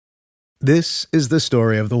This is the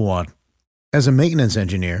story of the one. As a maintenance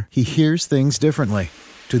engineer, he hears things differently.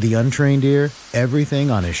 To the untrained ear,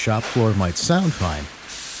 everything on his shop floor might sound fine,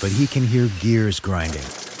 but he can hear gears grinding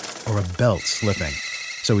or a belt slipping.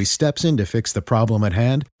 So he steps in to fix the problem at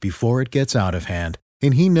hand before it gets out of hand.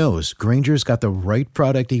 And he knows Granger's got the right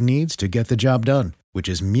product he needs to get the job done, which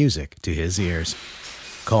is music to his ears.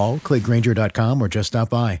 Call, click Grainger.com, or just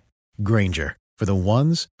stop by. Grainger, for the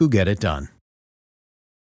ones who get it done.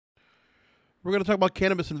 We're going to talk about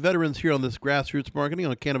cannabis and veterans here on this Grassroots Marketing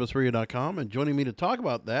on CannabisRadio.com. And joining me to talk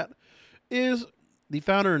about that is the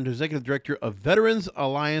founder and executive director of Veterans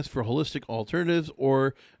Alliance for Holistic Alternatives,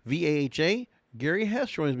 or VAHA. Gary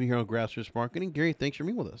Hess joins me here on Grassroots Marketing. Gary, thanks for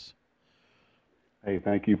being with us. Hey,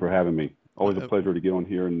 thank you for having me. Always a pleasure to get on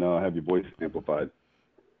here and have your voice amplified.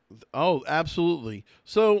 Oh, absolutely.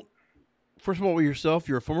 So, first of all, yourself,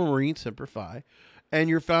 you're a former Marine, Semper Fi, and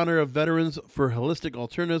you're founder of Veterans for Holistic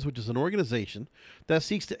Alternatives, which is an organization that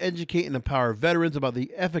seeks to educate and empower veterans about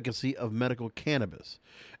the efficacy of medical cannabis.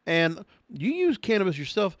 And you use cannabis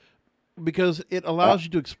yourself because it allows you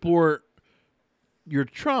to explore your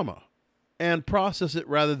trauma and process it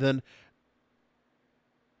rather than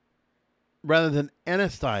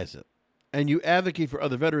anesthetize it. And you advocate for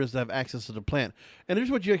other veterans to have access to the plant. And here's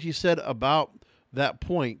what you actually said about that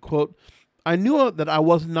point. Quote, "I knew that I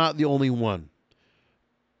was not the only one.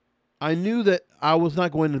 I knew that I was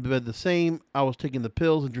not going to bed the same. I was taking the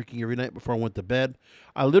pills and drinking every night before I went to bed.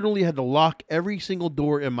 I literally had to lock every single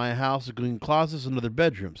door in my house, including closets and other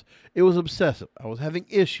bedrooms. It was obsessive. I was having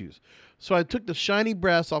issues. So I took the shiny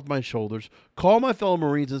brass off my shoulders, called my fellow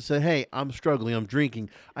Marines and said, hey, I'm struggling. I'm drinking.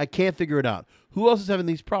 I can't figure it out. Who else is having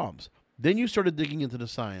these problems? Then you started digging into the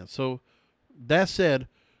science. So that said,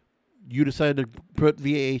 you decided to put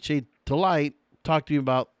VAHA to light. Talk to me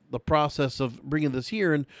about the process of bringing this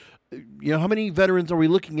here. And you know, how many veterans are we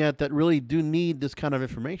looking at that really do need this kind of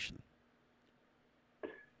information?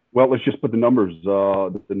 Well, let's just put the numbers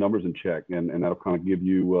in check, and that'll kind of give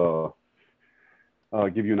you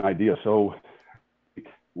an idea. So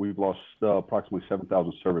we've lost approximately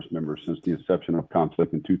 7,000 service members since the inception of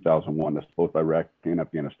conflict in 2001. That's both Iraq and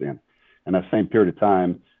Afghanistan. And that same period of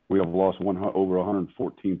time, we have lost over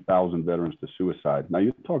 114,000 veterans to suicide. Now,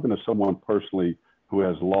 you're talking to someone personally who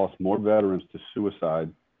has lost more veterans to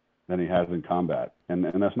suicide than he has in combat. And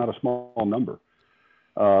that's not a small number.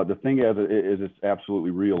 The thing is it's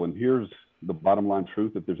absolutely real. And here's the bottom line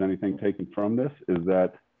truth, if there's anything taken from this, is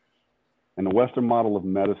that in the Western model of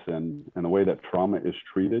medicine and the way that trauma is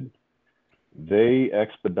treated, they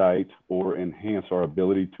expedite or enhance our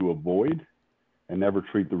ability to avoid and never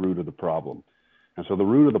treat the root of the problem. And so the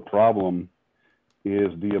root of the problem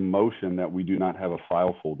is the emotion that we do not have a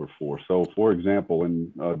file folder for. So, for example,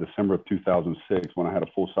 in December of 2006, when I had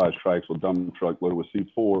a full-size triaxle dump truck loaded with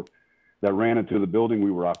C4 that ran into the building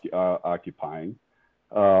we were occupying,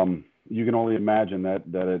 you can only imagine that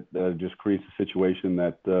it just creates a situation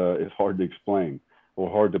that is hard to explain or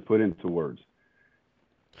hard to put into words.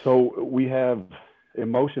 So we have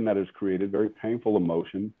emotion that is created, very painful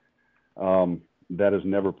emotion that is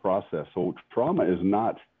never processed. So trauma is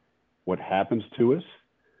not what happens to us.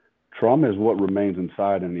 Trauma is what remains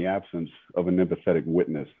inside in the absence of an empathetic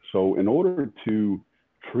witness. So in order to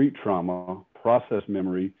treat trauma, process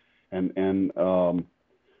memory, and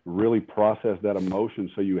really process that emotion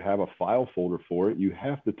so you have a file folder for it, you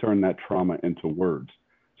have to turn that trauma into words.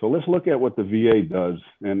 So let's look at what the VA does.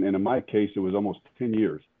 And in my case, it was almost 10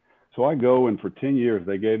 years. So I go, and for 10 years,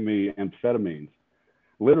 they gave me amphetamines.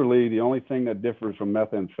 Literally, the only thing that differs from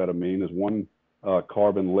methamphetamine is one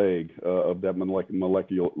carbon leg of that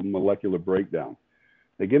molecular breakdown.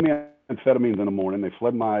 They give me amphetamines in the morning. They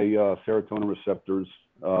flood my serotonin receptors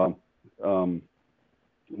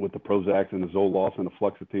with the Prozacs and the Zoloft and the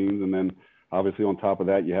fluoxetines. And then obviously on top of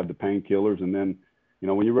that, you have the painkillers. And then, you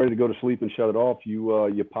know, when you're ready to go to sleep and shut it off,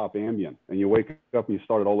 you pop Ambien and you wake up and you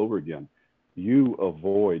start it all over again. You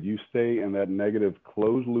stay in that negative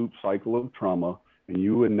closed loop cycle of trauma, and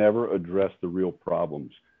you would never address the real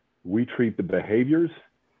problems. We treat the behaviors.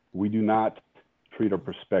 We do not treat our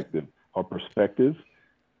perspective. Our perspective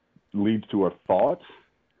leads to our thoughts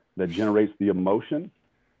that generates the emotion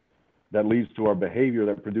that leads to our behavior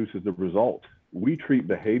that produces the result. We treat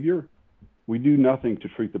behavior. We do nothing to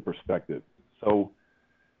treat the perspective. So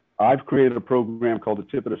I've created a program called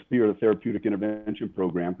the Tip of the Spear, the Therapeutic Intervention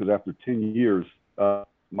Program, because after 10 years,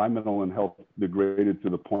 my mental health degraded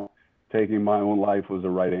to the point taking my own life was the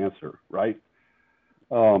right answer, right?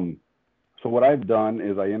 So what I've done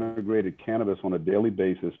is I integrated cannabis on a daily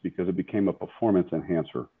basis because it became a performance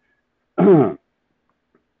enhancer.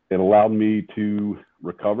 It allowed me to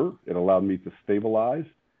recover. It allowed me to stabilize.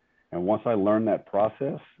 And once I learned that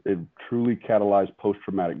process, it truly catalyzed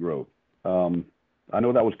post-traumatic growth. I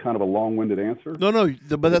know that was kind of a long-winded answer. No,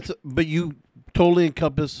 but you totally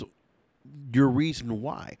encompass your reason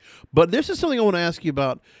why. But this is something I want to ask you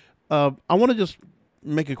about. I want to just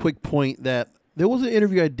make a quick point that there was an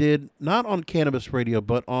interview I did, not on Cannabis Radio,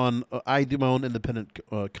 but on I do my own independent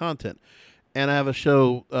content, and I have a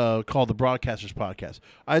show called the Broadcasters Podcast.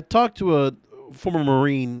 I talked to a former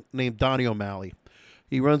Marine named Donnie O'Malley.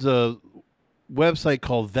 He runs a website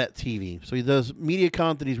called Vet TV. So he does media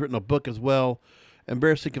content. He's written a book as well,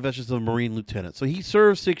 Embarrassing Confessions of a Marine Lieutenant. So he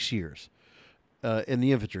served 6 years in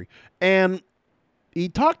the infantry. And he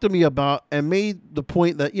talked to me about and made the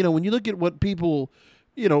point that, when you look at what people,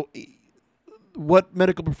 what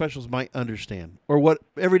medical professionals might understand or what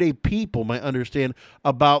everyday people might understand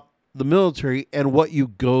about the military and what you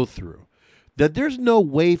go through, that there's no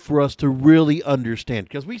way for us to really understand,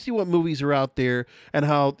 because we see what movies are out there and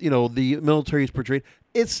how, the military is portrayed.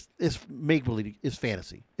 It's make-believe, it's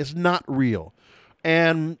fantasy. It's not real.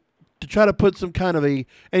 And to try to put some kind of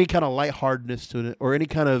any kind of lightheartedness to it, or any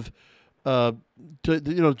kind of,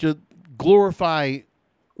 to glorify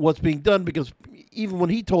what's being done, because even when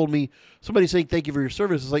he told me, somebody saying thank you for your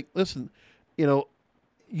service, it's like, listen, you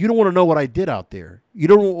don't want to know what I did out there. You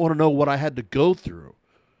don't want to know what I had to go through.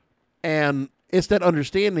 And it's that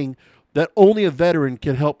understanding that only a veteran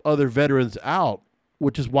can help other veterans out,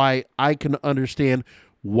 which is why I can understand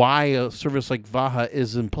why a service like VAHA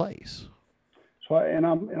is in place. So,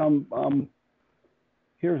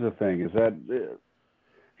 here's the thing: is that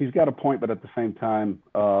he's got a point, but at the same time,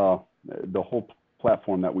 the whole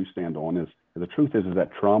platform that we stand on is the truth is that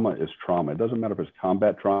trauma is trauma. It doesn't matter if it's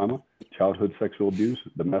combat trauma, childhood sexual abuse,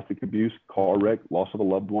 domestic abuse, car wreck, loss of a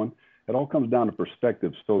loved one. It all comes down to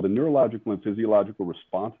perspective. So the neurological and physiological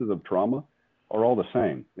responses of trauma are all the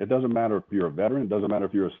same. It doesn't matter if you're a veteran. It doesn't matter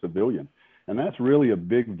if you're a civilian. And that's really a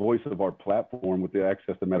big voice of our platform with the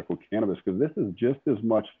access to medical cannabis, because this is just as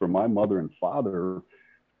much for my mother and father,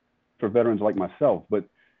 for veterans like myself. But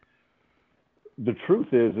the truth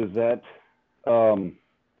is that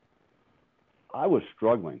I was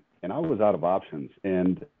struggling and I was out of options.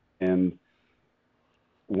 And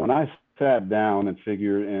when I sat down and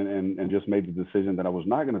figured and just made the decision that I was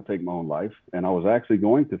not going to take my own life, and I was actually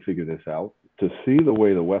going to figure this out, to see the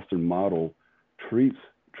way the Western model treats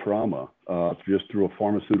trauma just through a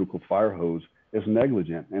pharmaceutical fire hose is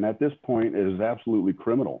negligent, and at this point it is absolutely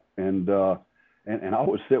criminal. And I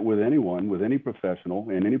would sit with anyone, with any professional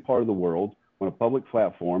in any part of the world on a public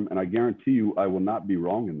platform, and I guarantee you I will not be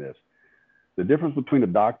wrong in this. The difference between a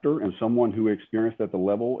doctor and someone who experienced at the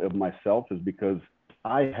level of myself is because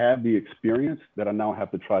I have the experience that I now have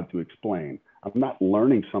to try to explain. I'm not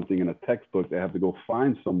learning something in a textbook that I have to go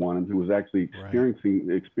find someone who was actually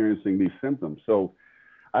experiencing these symptoms. So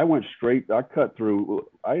I went straight, I cut through,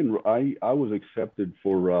 I was accepted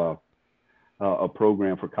for a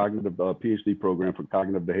program for cognitive, PhD program for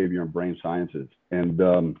cognitive behavior and brain sciences. And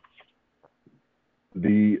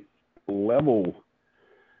the level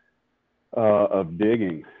of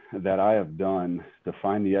digging that I have done to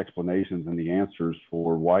find the explanations and the answers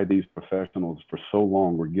for why these professionals for so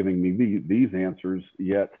long were giving me these answers,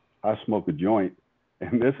 yet I smoke a joint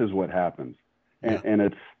and this is what happens. And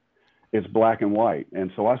it's black and white.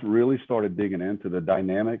 And so I really started digging into the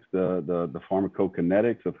dynamics, the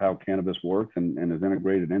pharmacokinetics of how cannabis works and is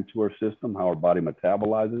integrated into our system, how our body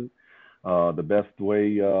metabolizes, the best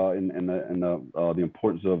way and the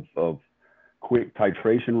importance of quick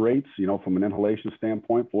titration rates, from an inhalation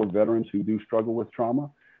standpoint for veterans who do struggle with trauma.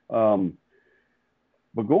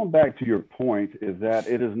 But going back to your point is that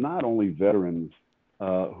it is not only veterans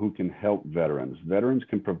who can help veterans. Veterans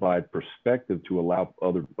can provide perspective to allow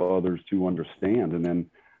others to understand. And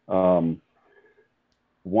then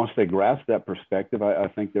once they grasp that perspective, I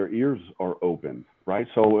think their ears are open, right?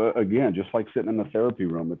 So again, just like sitting in the therapy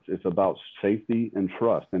room, it's about safety and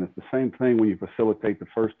trust. And it's the same thing when you facilitate the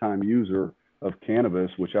first-time user of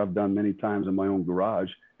cannabis, which I've done many times in my own garage.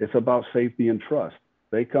 It's about safety and trust.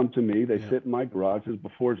 They come to me, they sit in my garages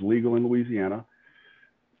before it's legal in Louisiana.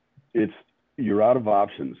 You're out of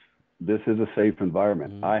options. This is a safe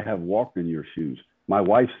environment. Mm-hmm. I have walked in your shoes. My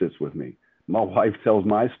wife sits with me. My wife tells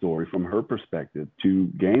my story from her perspective to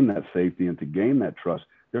gain that safety and to gain that trust.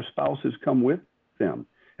 Their spouses come with them.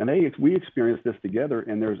 And we experience this together,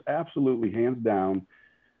 and there's absolutely, hands down,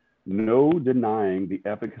 no denying the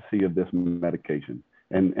efficacy of this medication.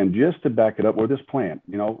 And just to back it up, or this plant,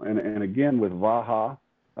 and again with VAHA,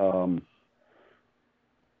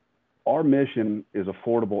 our mission is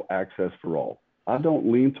affordable access for all. I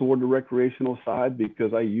don't lean toward the recreational side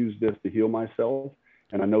because I use this to heal myself.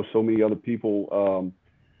 And I know so many other people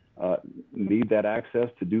need that access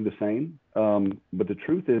to do the same. But the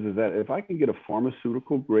truth is that if I can get a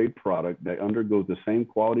pharmaceutical grade product that undergoes the same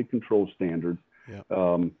quality control standards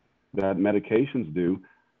that medications do,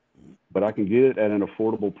 but I can get it at an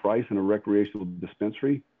affordable price in a recreational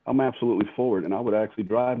dispensary, I'm absolutely forward. And I would actually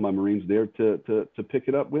drive my Marines there to pick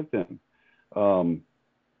it up with them.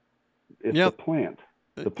 It's the plant.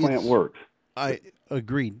 The plant works. I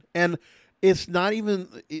agreed. And it's not even,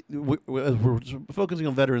 we're focusing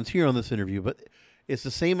on veterans here on this interview, but it's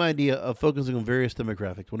the same idea of focusing on various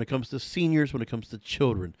demographics when it comes to seniors, when it comes to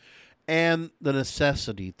children, and the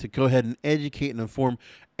necessity to go ahead and educate and inform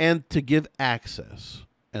and to give access.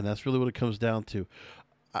 And that's really what it comes down to.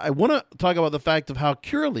 I want to talk about the fact of how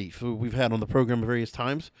Curaleaf, who we've had on the program various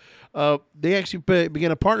times, they actually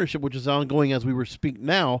began a partnership, which is ongoing as we were speaking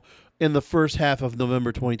now in the first half of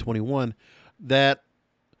November 2021, that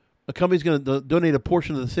a company's going to donate a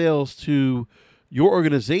portion of the sales to your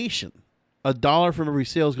organization. $1 from every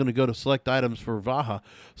sale is going to go to select items for Vaha.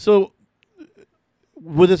 So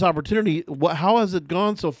with this opportunity, how has it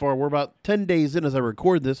gone so far? We're about 10 days in as I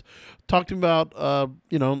record this. Talk to me about,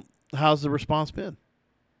 how's the response been?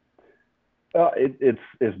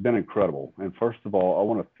 It's been incredible. And first of all, I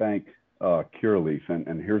want to thank Curaleaf,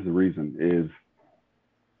 and here's the reason is,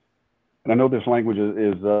 and I know this language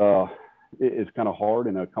is kind of hard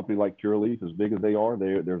in a company like Curaleaf, as big as they are,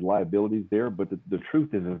 there's liabilities there, but the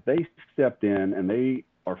truth is that they stepped in and they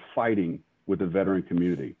are fighting with the veteran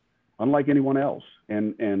community, unlike anyone else.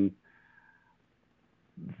 And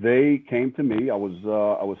they came to me. I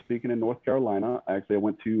was speaking in North Carolina. Actually, I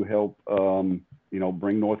went to help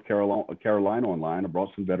bring North Carolina online. I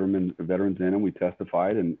brought some veterans in, and we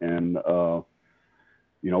testified, and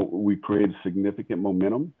we created significant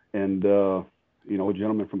momentum. And a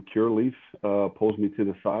gentleman from Curaleaf pulls me to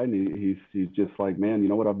the side, and he's just like, man, you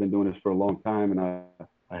know what? I've been doing this for a long time, and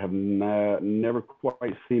I have never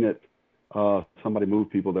quite seen it. Somebody move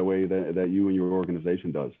people that way that you and your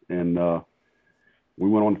organization does. And we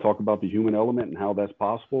went on to talk about the human element and how that's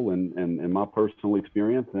possible and my personal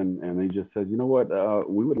experience. And he just said, you know what,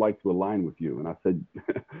 we would like to align with you. And I said,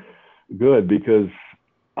 good, because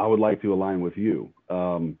I would like to align with you.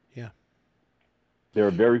 They're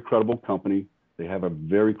a very credible company. They have a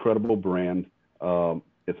very credible brand.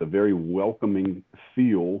 It's a very welcoming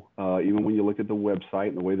feel, even when you look at the website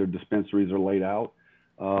and the way their dispensaries are laid out.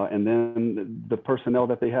 And then the personnel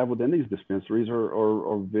that they have within these dispensaries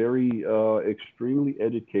are very extremely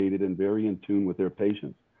educated and very in tune with their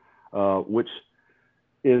patients, which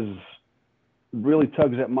is really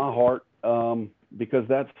tugs at my heart, because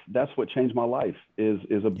that's what changed my life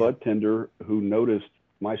is a bud tender who noticed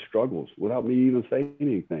my struggles without me even saying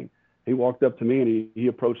anything. He walked up to me and he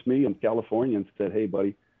approached me in California and said, hey,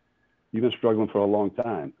 buddy, you've been struggling for a long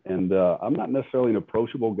time. And I'm not necessarily an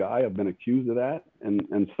approachable guy. I've been accused of that.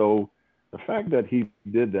 And so the fact that he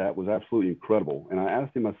did that was absolutely incredible. And I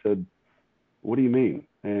asked him, I said, what do you mean?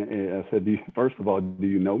 And I said, first of all, do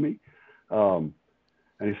you know me? And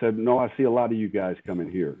he said, no, I see a lot of you guys coming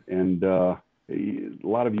here. And a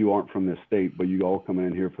lot of you aren't from this state, but you all come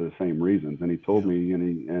in here for the same reasons. And he told me,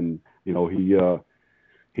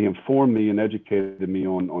 he informed me and educated me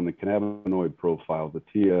on the cannabinoid profile,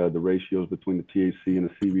 the ratios between the THC and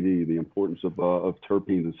the CBD, the importance of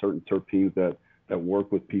terpenes and certain terpenes that work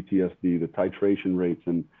with PTSD, the titration rates.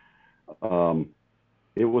 And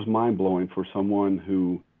it was mind-blowing for someone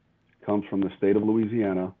who comes from the state of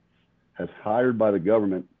Louisiana, has hired by the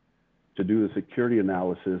government to do the security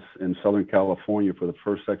analysis in Southern California for the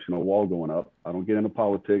first section of wall going up. I don't get into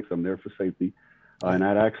politics. I'm there for safety. And I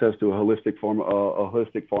had access to a holistic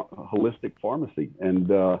pharmacy,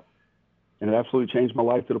 and it absolutely changed my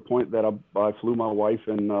life to the point that I flew my wife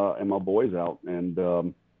and my boys out,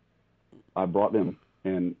 and I brought them.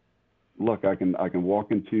 And look, I can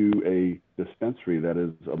walk into a dispensary that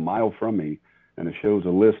is a mile from me, and it shows a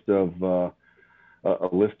list of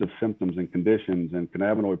symptoms and conditions and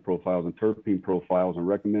cannabinoid profiles and terpene profiles and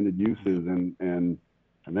recommended uses, and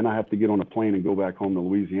then I have to get on a plane and go back home to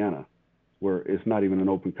Louisiana, where it's not even an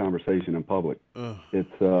open conversation in public.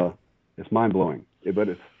 It's mind-blowing, but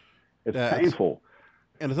it's painful.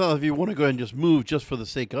 And it's not if you want to go ahead and just move just for the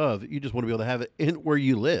sake of, you just want to be able to have it in where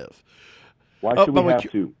you live. Why should we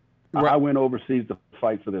have to? I went overseas to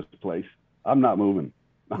fight for this place. I'm not moving.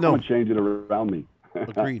 I'm going to change it around me.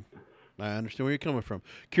 Agreed. I understand where you're coming from.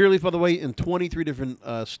 Curaleaf, by the way, in 23 different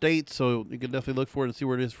states, so you can definitely look for it and see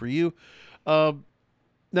where it is for you.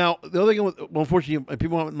 Now, the other thing, unfortunately,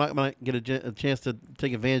 people might get a chance to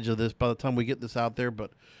take advantage of this by the time we get this out there,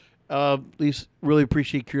 but at least really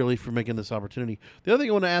appreciate Curaleaf for making this opportunity. The other thing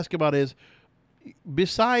I want to ask about is,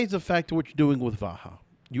 besides the fact of what you're doing with Vaha,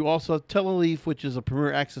 You also have Teleleaf, which is a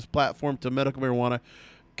premier access platform to medical marijuana,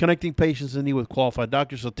 connecting patients in need with qualified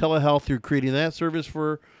doctors. So telehealth, you're creating that service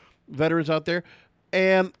for veterans out there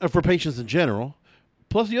and for patients in general.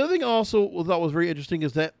 Plus, the other thing I also thought was very interesting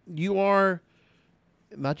is that you are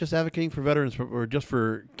not just advocating for veterans, or just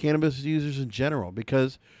for cannabis users in general,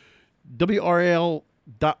 because WRAL.com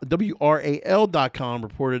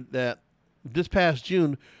reported that this past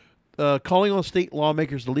June, calling on state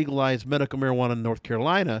lawmakers to legalize medical marijuana in North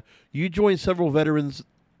Carolina, you joined several veterans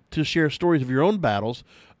to share stories of your own battles,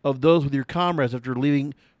 of those with your comrades after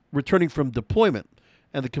returning from deployment.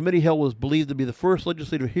 And the committee held was believed to be the first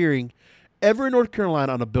legislative hearing ever in North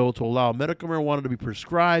Carolina on a bill to allow medical marijuana to be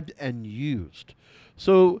prescribed and used.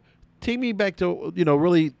 So take me back to,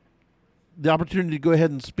 really the opportunity to go ahead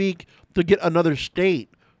and speak to get another state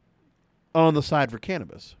on the side for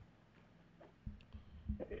cannabis.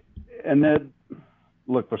 And then,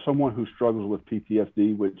 look, for someone who struggles with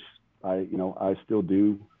PTSD, which I still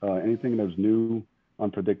do, anything that's new,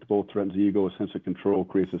 unpredictable, threatens the ego, a sense of control,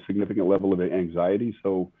 creates a significant level of anxiety.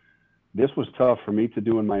 So this was tough for me to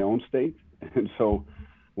do in my own state. And so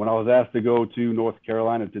when I was asked to go to North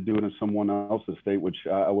Carolina to do it in someone else's state, which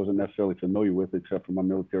I wasn't necessarily familiar with, except for my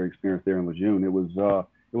military experience there in Lejeune, it was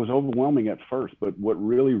overwhelming at first. But what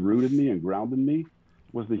really rooted me and grounded me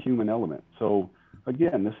was the human element. So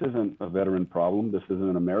again, this isn't a veteran problem. This isn't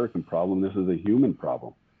an American problem. This is a human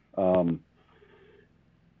problem.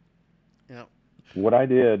 Yeah. What I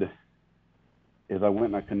did is I went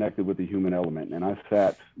and I connected with the human element, and I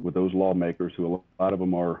sat with those lawmakers, who a lot of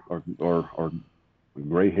them are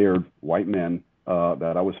gray-haired white men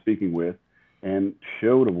that I was speaking with, and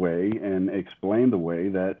showed a way and explained the way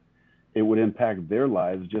that it would impact their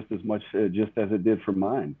lives just as much, just as it did for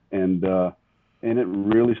mine. And it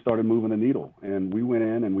really started moving the needle. And we went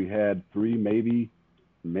in and we had 3 maybe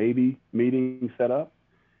meetings set up.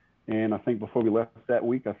 And I think before we left that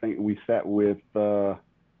week, I think we sat with 17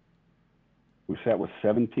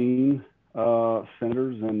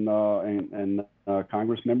 senators and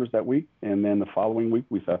Congress members that week. And then the following week,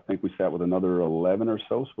 I think we sat with another 11 or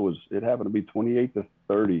so. So it happened to be 28 to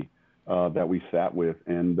 30 that we sat with,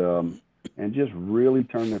 and just really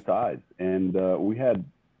turned the tides. And we had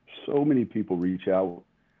so many people reach out.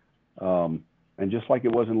 And just like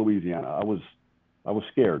it was in Louisiana, I was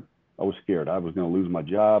scared. I was scared. I was going to lose my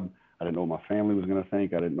job. I didn't know what my family was going to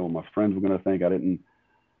think. I didn't know what my friends were going to think.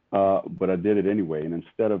 But I did it anyway. And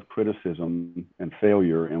instead of criticism and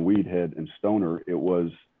failure and weedhead and stoner, it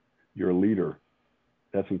was, you're a leader.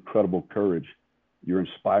 That's incredible courage. You're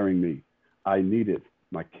inspiring me. I need it.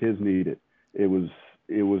 My kids need it. It was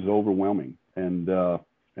overwhelming. And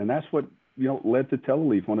that's what, led to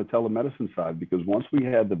Teleleaf on the telemedicine side, because once we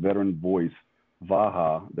had the Veteran Voice,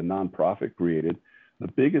 VAHA, the nonprofit, created, the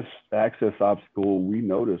biggest access obstacle we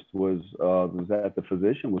noticed was that the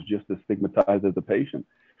physician was just as stigmatized as the patient.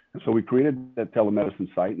 And so we created that telemedicine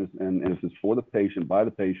site, and this is for the patient, by the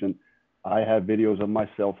patient. I have videos of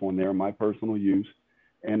myself on there, my personal use,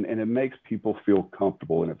 and it makes people feel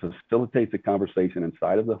comfortable, and it facilitates a conversation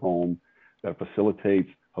inside of the home that facilitates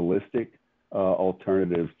holistic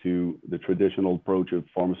alternatives to the traditional approach of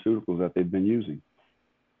pharmaceuticals that they've been using.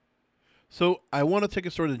 So I want to take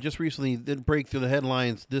a story that just recently did break through the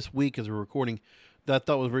headlines this week as we're recording, that I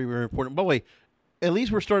thought was very, very important. By the way, at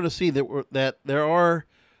least we're starting to see that there are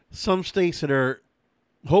some states that are,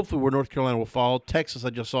 hopefully where North Carolina will follow. Texas, I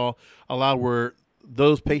just saw, allowed where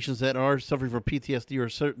those patients that are suffering from PTSD or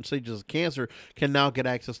certain stages of cancer can now get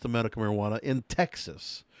access to medical marijuana in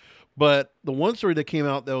Texas. But the one story that came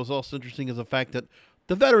out that was also interesting is the fact that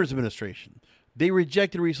the Veterans Administration, they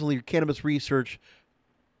rejected recently cannabis research,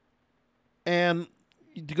 and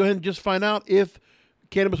to go ahead and just find out if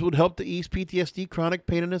cannabis would help to ease PTSD, chronic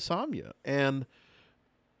pain, and insomnia. And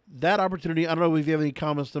that opportunity, I don't know if you have any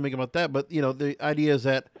comments to make about that, but the idea is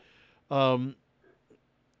that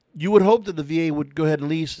you would hope that the VA would go ahead and at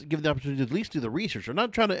least give the opportunity to at least do the research. They're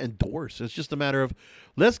not trying to endorse. It's just a matter of,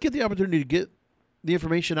 let's get the opportunity to get the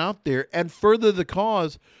information out there and further the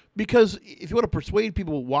cause. Because if you want to persuade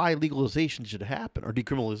people why legalization should happen or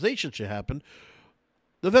decriminalization should happen,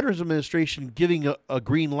 the Veterans Administration giving a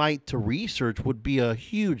green light to research would be a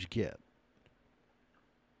huge get.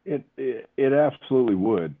 It absolutely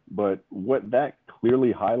would. But what that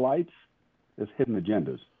clearly highlights is hidden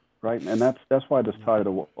agendas, right? And that's why I decided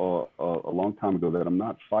a long time ago that I'm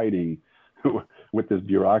not fighting with this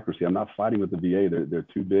bureaucracy. I'm not fighting with the VA. They're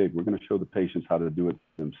too big. We're going to show the patients how to do it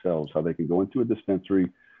themselves, how they can go into a dispensary,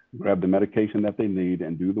 grab the medication that they need,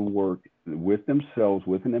 and do the work with themselves,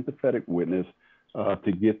 with an empathetic witness,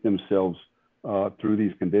 to get themselves through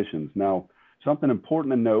these conditions. Now, something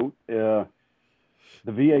important to note,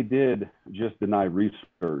 The VA did just deny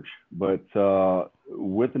research, but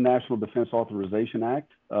with the National Defense Authorization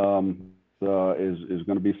Act is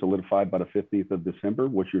going to be solidified by the 15th of December.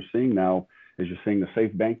 What you're seeing now is you're seeing the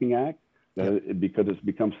Safe Banking Act, because it's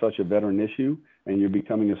become such a veteran issue, and you're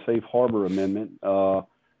becoming a safe harbor amendment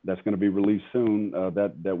that's going to be released soon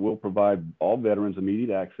that will provide all veterans immediate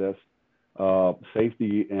access,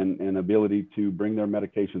 safety, and ability to bring their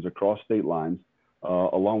medications across state lines,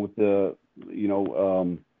 along with the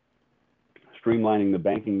streamlining the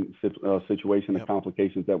banking situation, the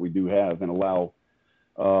complications that we do have, and allow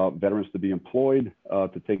veterans to be employed,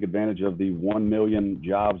 to take advantage of the 1 million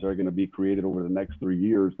jobs that are going to be created over the next 3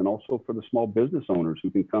 years, and also for the small business owners who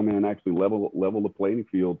can come in and actually level the playing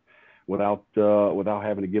field without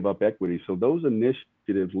having to give up equity. So those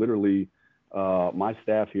initiatives, literally, my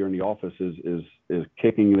staff here in the office is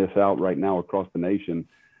kicking this out right now across the nation.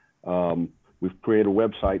 We've created a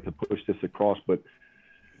website to push this across, but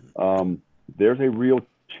there's a real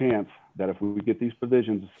chance that if we get these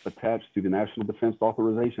provisions attached to the National Defense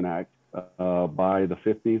Authorization Act by the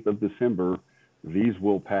 15th of December, these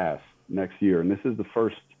will pass next year. And this is the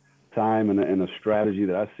first time and a strategy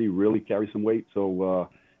that I see really carry some weight. So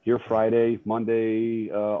here Friday,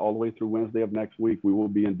 Monday, all the way through Wednesday of next week, we will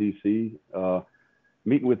be in D.C.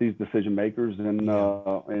 Meeting with these decision makers and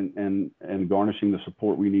garnishing the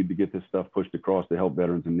support we need to get this stuff pushed across to help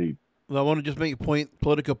veterans in need. Well, I want to just make a point.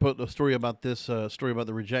 Politico put a story about this, story about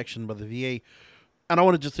the rejection by the VA. And I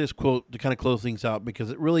want to just say this quote to kind of close things out, because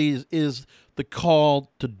it really is the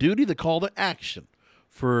call to duty, the call to action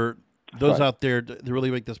for those out there to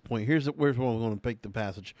really make this point. Where's where I'm going to pick the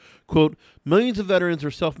passage. Quote, millions of veterans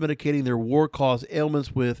are self-medicating their war-caused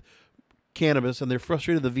ailments with cannabis, and they're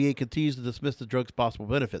frustrated the VA continues to dismiss the drug's possible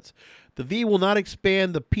benefits. The VA will not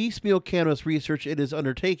expand the piecemeal cannabis research it is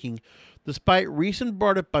undertaking, despite recent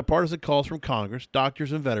bipartisan calls from Congress,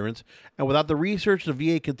 doctors, and veterans. And without the research, the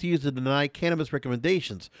VA continues to deny cannabis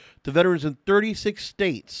recommendations to veterans in 36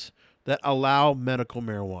 states that allow medical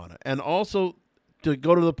marijuana. And also, to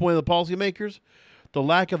go to the point of the policymakers, the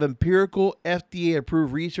lack of empirical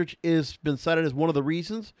FDA-approved research has been cited as one of the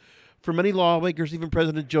reasons for many lawmakers, even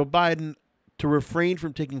President Joe Biden, to refrain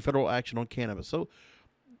from taking federal action on cannabis. So,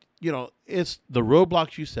 it's the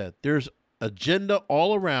roadblocks you said. There's agenda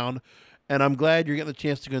all around, and I'm glad you're getting the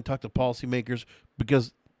chance to go and talk to policymakers,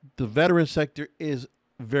 because the veteran sector is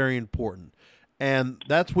very important. And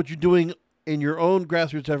that's what you're doing in your own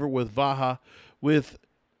grassroots effort with VAHA, with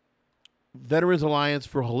Veterans Alliance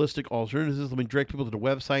for Holistic Alternatives. Let me direct people to the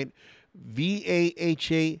website,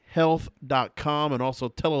 vahahealth.com, and also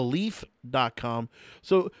teleleaf.com.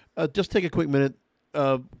 So just take a quick minute.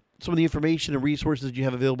 Some of the information and resources you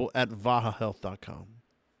have available at vahahealth.com.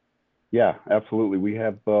 Yeah, absolutely. We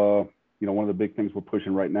have, one of the big things we're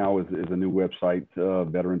pushing right now is a new website,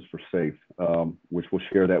 Veterans for Safe, which we'll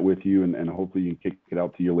share that with you, and hopefully you can kick it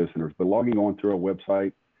out to your listeners. But logging on to our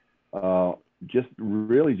website, just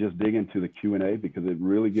dig into the Q&A, because it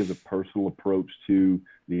really gives a personal approach to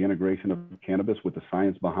the integration of cannabis with the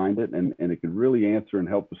science behind it, and it can really answer and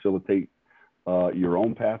help facilitate your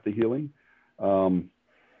own path to healing.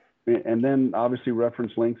 And then obviously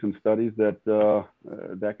reference links and studies that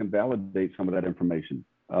can validate some of that information.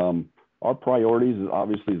 Our priorities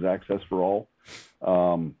is access for all,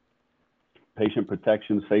 patient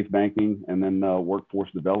protection, safe banking, and then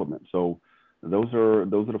workforce development. So those are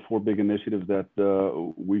the four big initiatives that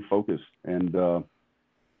we focus, and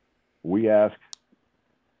we ask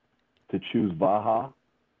to choose VAHA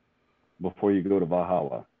before you go to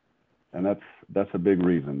Valhalla, and that's a big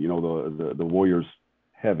reason. The warrior's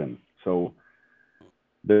heaven. So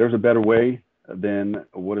there's a better way than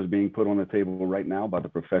what is being put on the table right now by the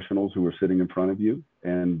professionals who are sitting in front of you,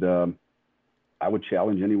 and I would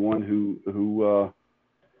challenge anyone who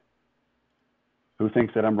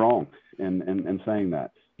thinks that I'm wrong in saying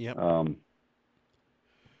that. Yep.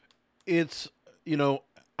 It's,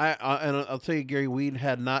 I'll tell you, Gary, we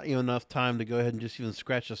had not enough time to go ahead and just even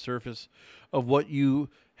scratch the surface of what you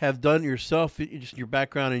have done yourself, just your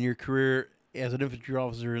background and your career as an infantry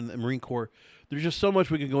officer in the Marine Corps. There's just so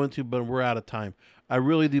much we could go into, but we're out of time. I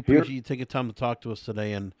really do appreciate you taking time to talk to us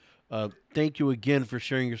today, and thank you again for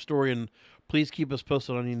sharing your story, and please keep us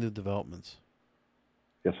posted on any new developments.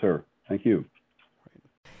 Yes, sir. Thank you.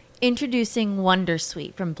 Introducing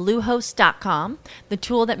Wondersuite from Bluehost.com, the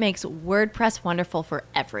tool that makes WordPress wonderful for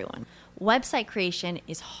everyone. Website creation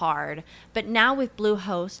is hard, but now with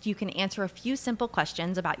Bluehost, you can answer a few simple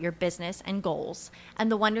questions about your business and goals,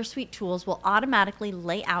 and the Wondersuite tools will automatically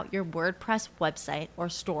lay out your WordPress website or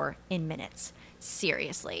store in minutes.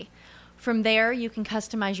 Seriously. From there, you can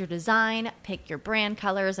customize your design, pick your brand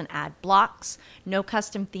colors, and add blocks. No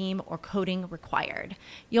custom theme or coding required.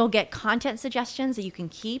 You'll get content suggestions that you can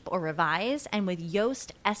keep or revise, and with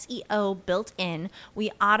Yoast SEO built in,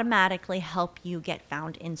 we automatically help you get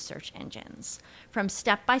found in search engines. From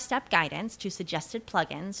step-by-step guidance to suggested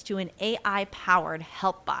plugins to an AI-powered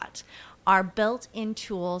help bot, our built-in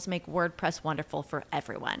tools make WordPress wonderful for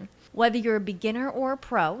everyone. Whether you're a beginner or a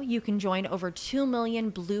pro, you can join over 2 million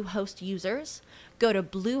Bluehost users. Go to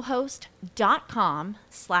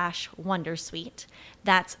bluehost.com/wondersuite.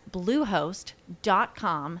 That's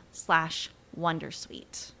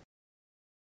bluehost.com/wondersuite.